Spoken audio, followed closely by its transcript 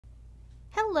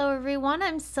Hello everyone,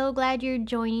 I'm so glad you're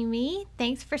joining me.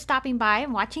 Thanks for stopping by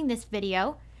and watching this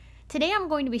video. Today I'm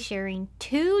going to be sharing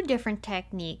 2 different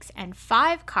techniques and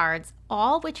 5 cards,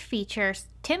 all which feature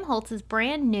Tim Holtz's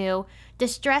brand new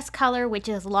distress color, which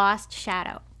is Lost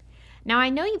Shadow. Now I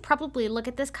know you probably look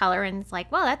at this color and it's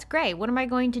like, well, that's gray. What am I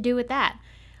going to do with that?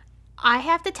 I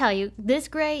have to tell you, this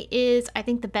gray is, I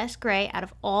think, the best gray out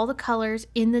of all the colors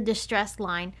in the distress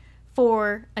line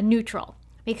for a neutral,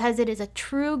 because it is a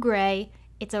true gray.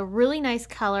 It's a really nice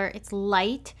color. It's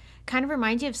light, kind of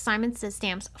reminds you of Simon Says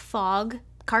Stamp's Fog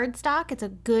cardstock. It's a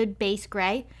good base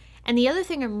gray. And the other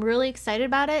thing I'm really excited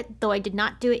about it, though I did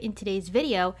not do it in today's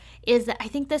video, is that I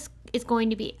think this is going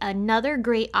to be another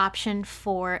great option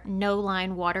for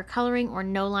no-line watercoloring or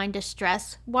no-line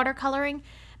distress watercoloring,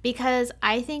 because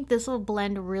I think this will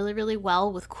blend really, really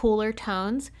well with cooler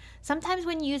tones. Sometimes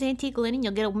when you use antique linen,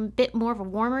 you'll get a bit more of a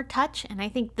warmer touch, and I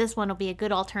think this one will be a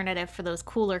good alternative for those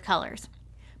cooler colors.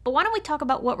 But why don't we talk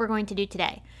about what we're going to do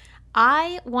today?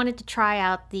 I wanted to try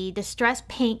out the distress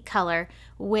paint color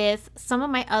with some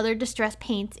of my other distress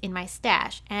paints in my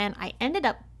stash, and I ended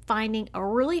up finding a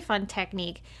really fun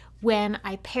technique when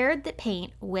I paired the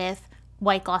paint with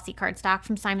white glossy cardstock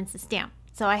from Simon Says Stamp.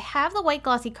 So I have the white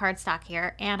glossy cardstock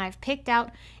here, and I've picked out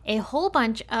a whole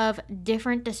bunch of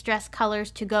different distress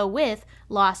colors to go with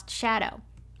Lost Shadow.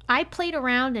 I played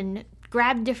around and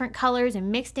grabbed different colors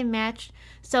and mixed and matched,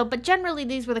 but generally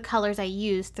these were the colors I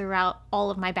used throughout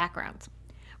all of my backgrounds.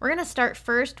 We're going to start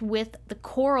first with the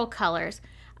coral colors.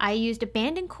 I used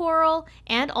abandoned coral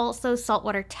and also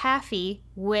saltwater taffy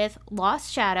with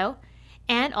Lost Shadow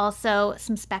and also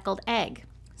some speckled egg.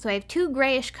 So I have 2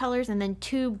 grayish colors and then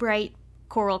 2 bright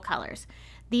coral colors.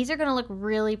 These are going to look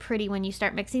really pretty when you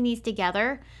start mixing these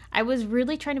together. I was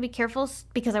really trying to be careful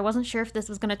because I wasn't sure if this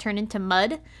was going to turn into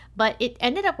mud, but it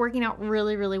ended up working out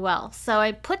really, really well. So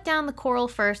I put down the coral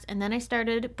first, and then I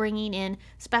started bringing in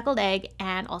speckled egg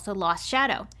and also Lost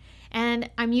Shadow. And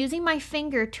I'm using my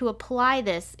finger to apply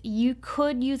this. You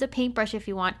could use a paintbrush if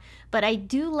you want, but I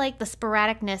do like the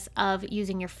sporadicness of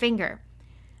using your finger.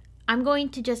 I'm going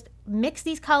to just mix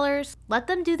these colors, let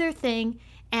them do their thing,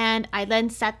 and I then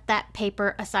set that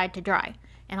paper aside to dry.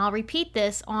 And I'll repeat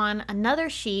this on another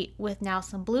sheet with now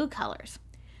some blue colors.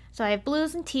 So I have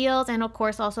blues and teals and of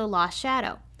course also Lost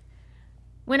Shadow.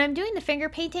 When I'm doing the finger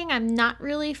painting, I'm not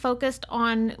really focused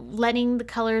on letting the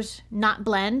colors not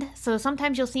blend. So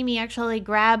sometimes you'll see me actually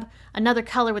grab another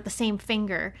color with the same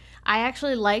finger. I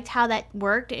actually liked how that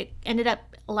worked. It ended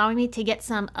up allowing me to get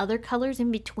some other colors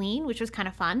in between, which was kind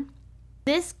of fun.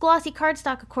 This glossy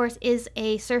cardstock, of course, is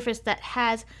a surface that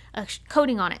has a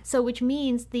coating on it, so which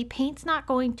means the paint's not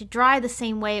going to dry the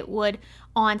same way it would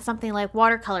on something like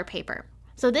watercolor paper.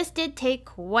 So this did take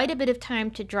quite a bit of time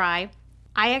to dry.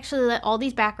 I actually let all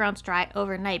these backgrounds dry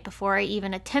overnight before I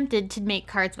even attempted to make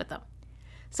cards with them.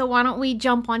 So why don't we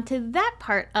jump onto that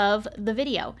part of the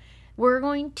video. We're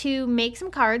going to make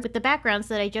some cards with the backgrounds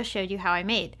that I just showed you how I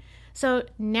made. So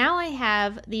now I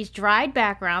have these dried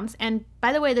backgrounds, and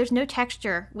by the way, there's no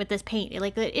texture with this paint.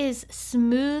 It is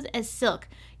smooth as silk.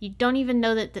 You don't even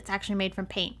know that it's actually made from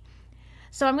paint.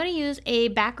 So I'm going to use a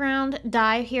background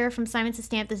die here from Simon Says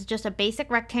Stamp. This is just a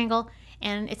basic rectangle,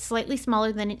 and it's slightly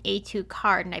smaller than an A2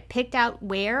 card. And I picked out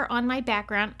where on my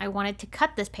background I wanted to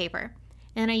cut this paper,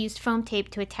 and I used foam tape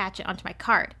to attach it onto my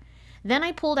card. Then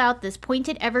I pulled out this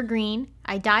pointed evergreen.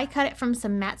 I die cut it from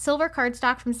some matte silver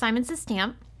cardstock from Simon Says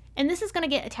Stamp. And this is going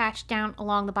to get attached down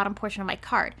along the bottom portion of my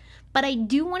card. But I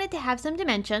do want it to have some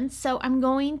dimensions, so I'm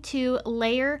going to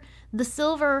layer the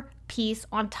silver piece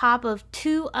on top of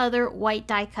 2 other white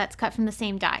die cuts cut from the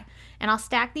same die. And I'll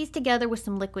stack these together with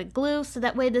some liquid glue, so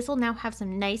that way this will now have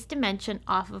some nice dimension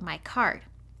off of my card.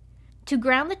 To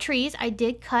ground the trees, I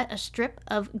did cut a strip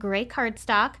of gray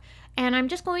cardstock, and I'm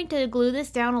just going to glue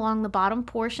this down along the bottom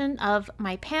portion of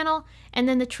my panel, and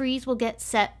then the trees will get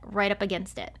set right up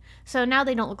against it. So now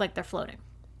they don't look like they're floating.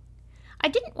 I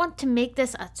didn't want to make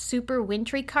this a super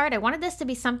wintry card. I wanted this to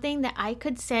be something that I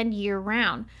could send year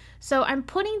round. So I'm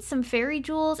putting some fairy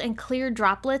jewels and clear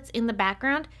droplets in the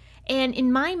background, and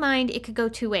in my mind it could go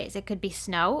 2 ways. It could be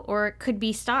snow or it could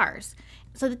be stars.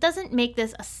 So that doesn't make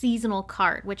this a seasonal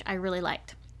card, which I really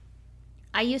liked.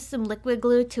 I used some liquid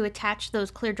glue to attach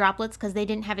those clear droplets because they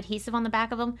didn't have adhesive on the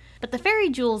back of them, but the fairy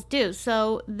jewels do,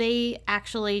 so they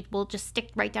actually will just stick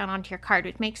right down onto your card,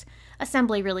 which makes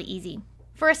assembly really easy.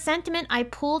 For a sentiment, I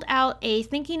pulled out a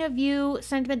Thinking of You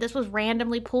sentiment. This was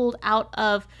randomly pulled out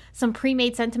of some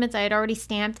pre-made sentiments I had already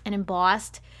stamped and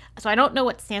embossed. So I don't know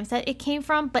what stamp set it came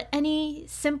from, but any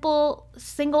simple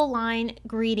single line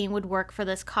greeting would work for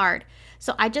this card.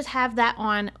 So I just have that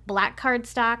on black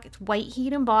cardstock. It's white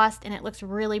heat embossed and it looks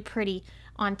really pretty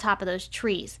on top of those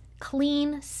trees.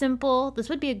 Clean, simple. This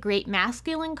would be a great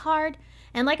masculine card.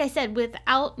 And like I said,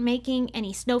 without making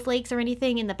any snowflakes or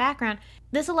anything in the background,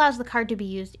 this allows the card to be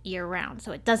used year-round,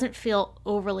 so it doesn't feel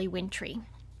overly wintry.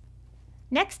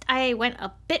 Next, I went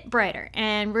a bit brighter,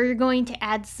 and we're going to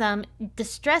add some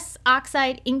Distress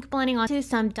Oxide ink blending onto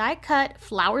some die-cut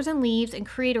flowers and leaves and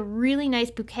create a really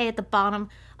nice bouquet at the bottom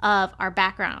of our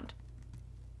background.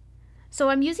 So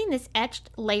I'm using this etched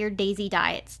layered daisy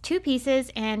die. It's 2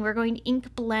 pieces, and we're going to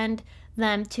ink blend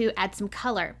them to add some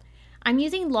color. I'm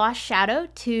using Lost Shadow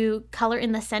to color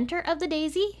in the center of the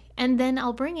daisy, and then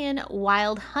I'll bring in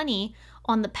Wild Honey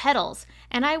on the petals,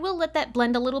 and I will let that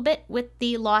blend a little bit with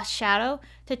the Lost Shadow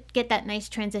to get that nice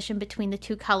transition between the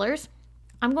 2 colors.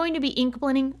 I'm going to be ink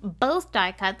blending both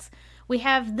die cuts. We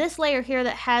have this layer here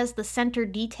that has the center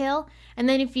detail, and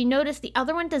then if you notice the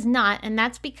other one does not, and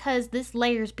that's because this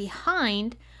layer's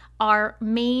behind our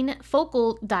main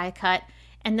focal die cut,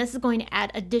 and this is going to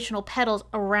add additional petals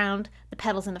around the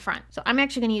petals in the front. So I'm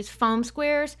actually going to use foam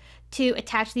squares to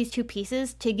attach these 2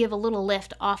 pieces to give a little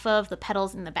lift off of the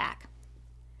petals in the back.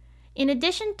 In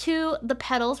addition to the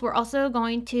petals, we're also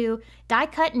going to die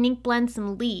cut and ink blend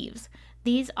some leaves.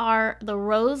 These are the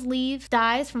rose leaf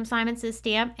dies from Simon Says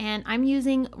Stamp, and I'm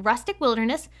using Rustic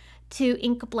Wilderness to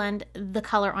ink blend the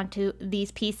color onto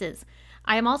these pieces.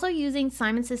 I am also using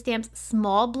Simon Says Stamp's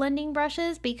small blending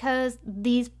brushes because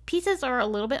these pieces are a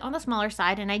little bit on the smaller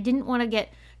side, and I didn't want to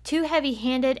get too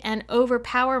heavy-handed and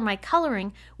overpower my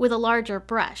coloring with a larger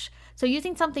brush. So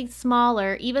using something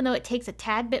smaller, even though it takes a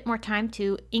tad bit more time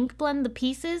to ink blend the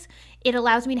pieces, it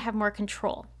allows me to have more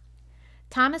control.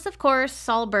 Thomas, of course,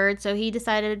 saw a bird, so he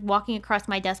decided walking across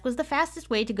my desk was the fastest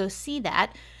way to go see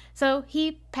that. So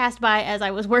he passed by as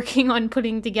I was working on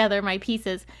putting together my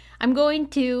pieces. I'm going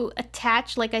to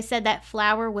attach, like I said, that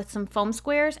flower with some foam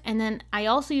squares, and then I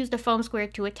also used a foam square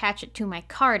to attach it to my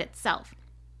card itself.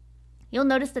 You'll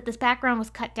notice that this background was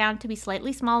cut down to be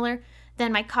slightly smaller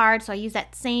than my card, so I used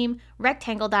that same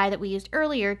rectangle die that we used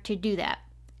earlier to do that.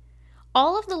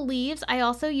 All of the leaves I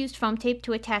also used foam tape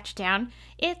to attach down.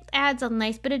 It adds a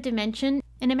nice bit of dimension,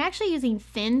 and I'm actually using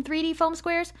thin 3D foam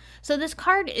squares, so this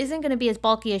card isn't going to be as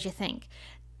bulky as you think.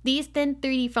 These thin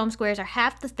 3D foam squares are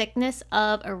half the thickness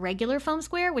of a regular foam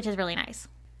square, which is really nice.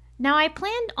 Now I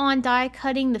planned on die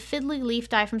cutting the fiddly leaf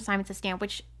die from Simon Says Stamp,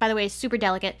 which by the way is super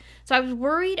delicate, so I was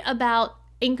worried about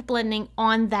ink blending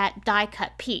on that die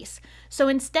cut piece. So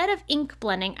instead of ink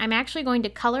blending, I'm actually going to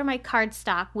color my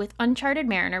cardstock with Uncharted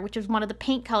Mariner, which is one of the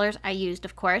paint colors I used,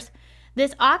 of course.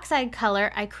 This Oxide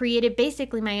color, I created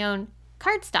basically my own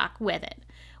cardstock with it.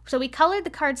 So we colored the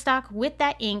cardstock with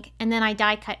that ink, and then I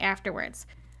die cut afterwards.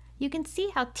 You can see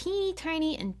how teeny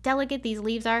tiny and delicate these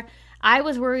leaves are. I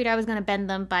was worried I was going to bend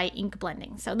them by ink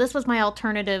blending. So this was my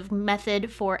alternative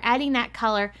method for adding that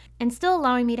color and still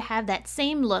allowing me to have that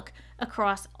same look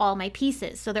across all my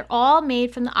pieces. So they're all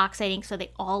made from the Oxide ink, so they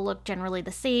all look generally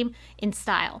the same in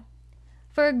style.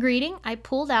 For a greeting, I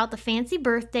pulled out the Fancy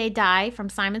Birthday die from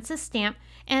Simon Says Stamp,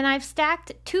 and I've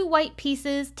stacked 2 white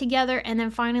pieces together, and then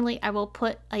finally I will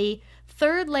put a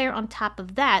 3rd layer on top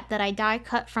of that I die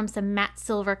cut from some matte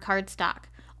silver cardstock,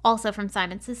 also from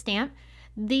Simon Says Stamp.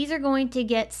 These are going to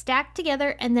get stacked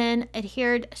together and then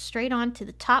adhered straight on to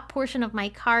the top portion of my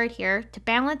card here to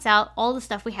balance out all the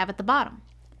stuff we have at the bottom.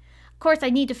 Of course, I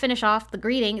need to finish off the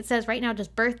greeting. It says right now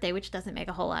just birthday, which doesn't make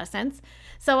a whole lot of sense.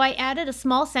 So I added a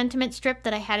small sentiment strip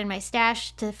that I had in my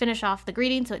stash to finish off the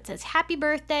greeting, so it says happy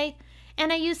birthday.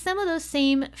 And I used some of those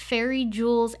same fairy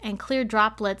jewels and clear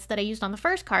droplets that I used on the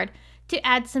first card to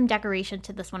add some decoration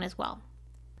to this one as well.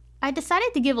 I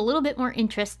decided to give a little bit more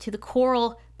interest to the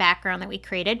coral background that we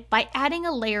created by adding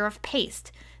a layer of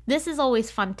paste. This is always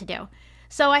fun to do.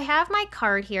 So I have my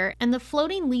card here and the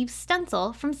floating leaves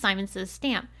stencil from Simon Says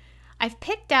Stamp. I've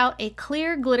picked out a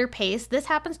clear glitter paste. This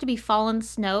happens to be Fallen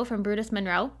Snow from Brutus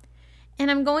Monroe.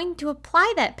 And I'm going to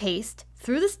apply that paste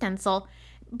through the stencil,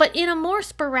 but in a more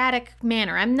sporadic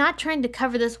manner. I'm not trying to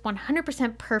cover this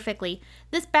 100% perfectly.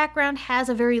 This background has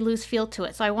a very loose feel to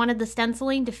it, so I wanted the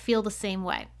stenciling to feel the same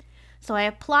way. So I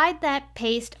applied that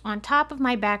paste on top of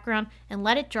my background and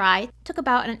let it dry. It took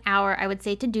about an hour, I would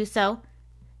say, to do so.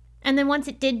 And then once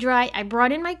it did dry, I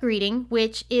brought in my greeting,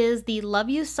 which is the Love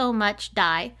You So Much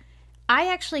die. I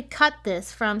actually cut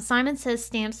this from Simon Says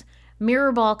Stamp's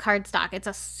Mirror Ball cardstock. It's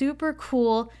a super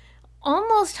cool,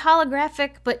 almost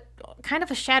holographic, but kind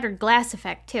of a shattered glass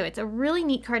effect too. It's a really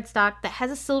neat cardstock that has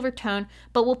a silver tone,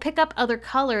 but will pick up other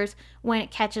colors when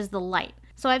it catches the light.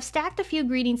 So I've stacked a few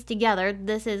greetings together.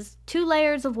 This is 2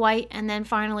 layers of white and then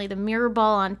finally the mirror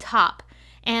ball on top.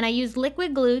 And I used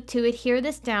liquid glue to adhere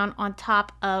this down on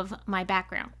top of my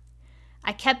background.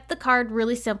 I kept the card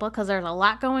really simple because there's a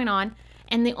lot going on,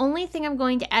 and the only thing I'm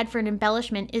going to add for an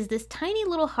embellishment is this tiny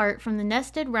little heart from the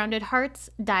Nested Rounded Hearts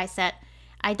die set.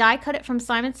 I die cut it from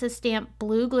Simon Says Stamp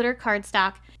blue glitter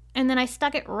cardstock, and then I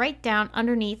stuck it right down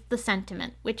underneath the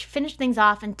sentiment, which finished things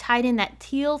off and tied in that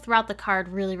teal throughout the card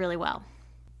really, really well.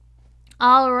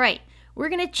 All right, we're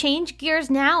going to change gears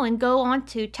now and go on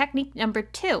to technique number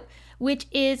 2, which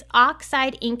is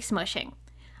Oxide ink smushing.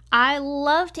 I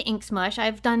love to ink smush.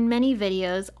 I've done many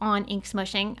videos on ink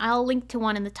smushing. I'll link to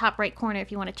one in the top right corner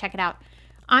if you want to check it out.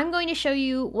 I'm going to show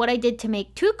you what I did to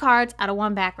make 2 cards out of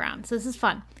one background, so this is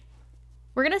fun.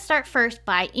 We're going to start first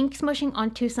by ink smushing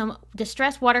onto some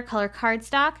distress watercolor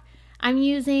cardstock. I'm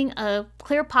using a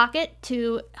clear pocket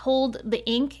to hold the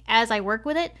ink as I work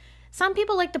with it. Some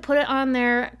people like to put it on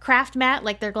their craft mat,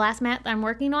 like their glass mat that I'm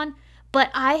working on,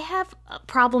 but I have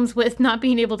problems with not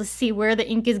being able to see where the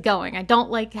ink is going. I don't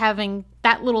like having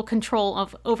that little control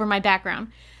over my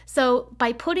background. So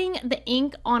by putting the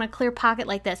ink on a clear pocket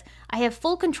like this, I have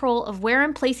full control of where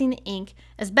I'm placing the ink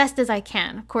as best as I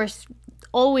can. Of course,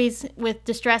 always with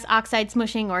distress oxide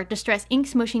smushing or distress ink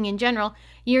smushing in general,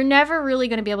 you're never really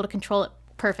going to be able to control it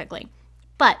perfectly.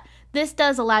 But this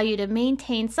does allow you to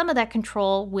maintain some of that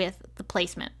control with the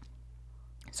placement.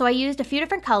 So I used a few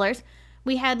different colors.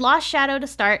 We had Lost Shadow to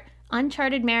start,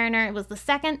 Uncharted Mariner, it was the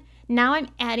second. Now I'm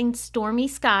adding Stormy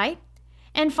Sky.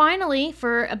 And finally,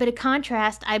 for a bit of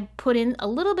contrast, I put in a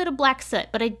little bit of black soot,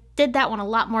 but I did that one a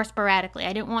lot more sporadically.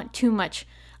 I didn't want too much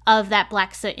of that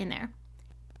black soot in there.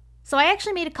 So I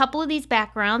actually made a couple of these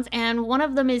backgrounds, and one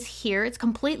of them is here. It's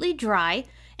completely dry,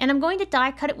 and I'm going to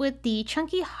die cut it with the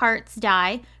Chunky Hearts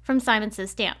die from Simon Says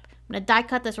Stamp. I'm going to die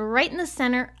cut this right in the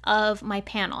center of my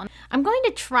panel. I'm going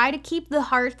to try to keep the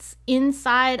hearts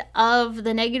inside of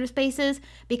the negative spaces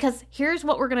because here's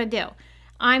what we're going to do.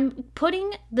 I'm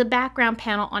putting the background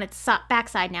panel on its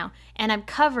backside now, and I'm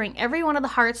covering every one of the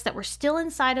hearts that were still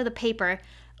inside of the paper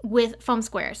with foam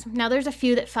squares. Now there's a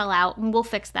few that fell out, and we'll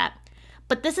fix that.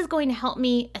 But this is going to help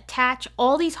me attach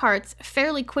all these hearts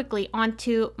fairly quickly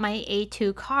onto my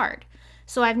A2 card.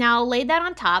 So I've now laid that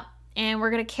on top, and we're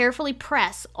going to carefully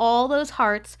press all those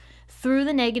hearts through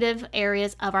the negative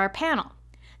areas of our panel.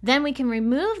 Then we can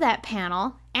remove that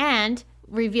panel and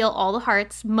reveal all the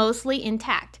hearts mostly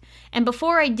intact. And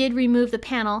before I did remove the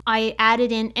panel, I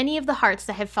added in any of the hearts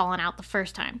that had fallen out the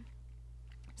first time.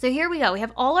 So here we go. We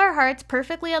have all our hearts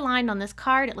perfectly aligned on this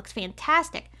card. It looks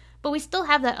fantastic, but we still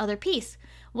have that other piece.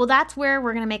 Well, that's where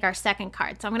we're going to make our second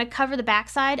card. So I'm going to cover the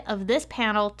backside of this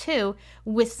panel too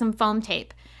with some foam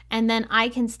tape. And then I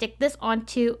can stick this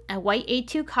onto a white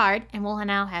A2 card, and we'll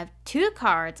now have 2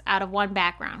 cards out of one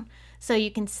background. So you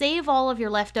can save all of your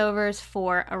leftovers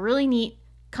for a really neat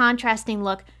contrasting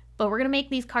look, but we're going to make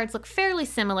these cards look fairly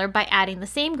similar by adding the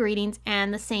same greetings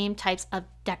and the same types of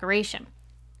decoration.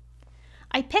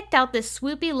 I picked out this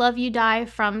Swoopy Love You die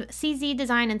from CZ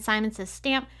Design and Simon Says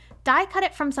Stamp, die cut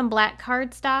it from some black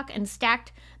cardstock, and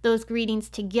stacked those greetings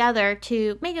together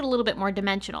to make it a little bit more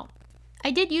dimensional. I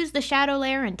did use the shadow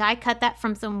layer and die cut that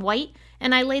from some white,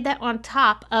 and I laid that on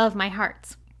top of my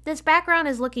hearts. This background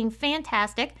is looking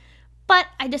fantastic, but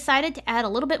I decided to add a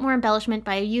little bit more embellishment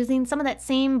by using some of that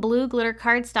same blue glitter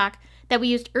cardstock that we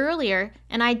used earlier,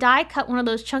 and I die cut one of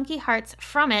those chunky hearts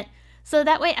from it, so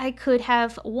that way I could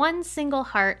have one single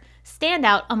heart stand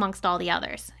out amongst all the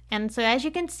others. And so as you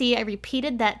can see, I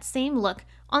repeated that same look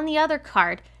on the other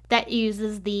card that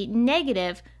uses the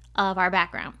negative of our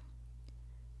background.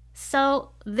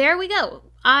 So there we go.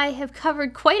 I have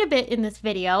covered quite a bit in this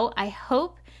video. I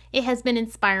hope it has been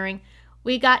inspiring.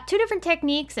 We got 2 different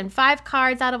techniques and 5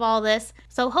 cards out of all this.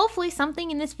 So hopefully something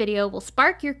in this video will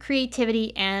spark your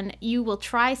creativity and you will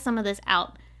try some of this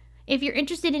out. If you're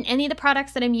interested in any of the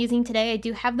products that I'm using today, I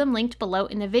do have them linked below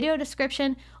in the video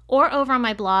description or over on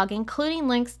my blog, including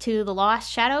links to the Lost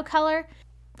Shadow color.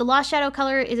 The Lost Shadow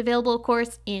color is available, of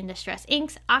course, in distress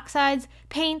inks, oxides,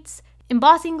 paints,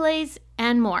 embossing glaze,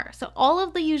 and more. So all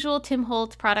of the usual Tim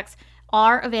Holtz products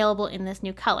are available in this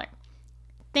new color.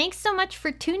 Thanks so much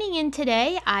for tuning in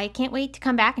today. I can't wait to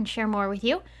come back and share more with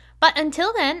you. But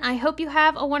until then, I hope you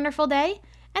have a wonderful day,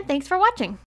 and thanks for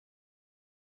watching.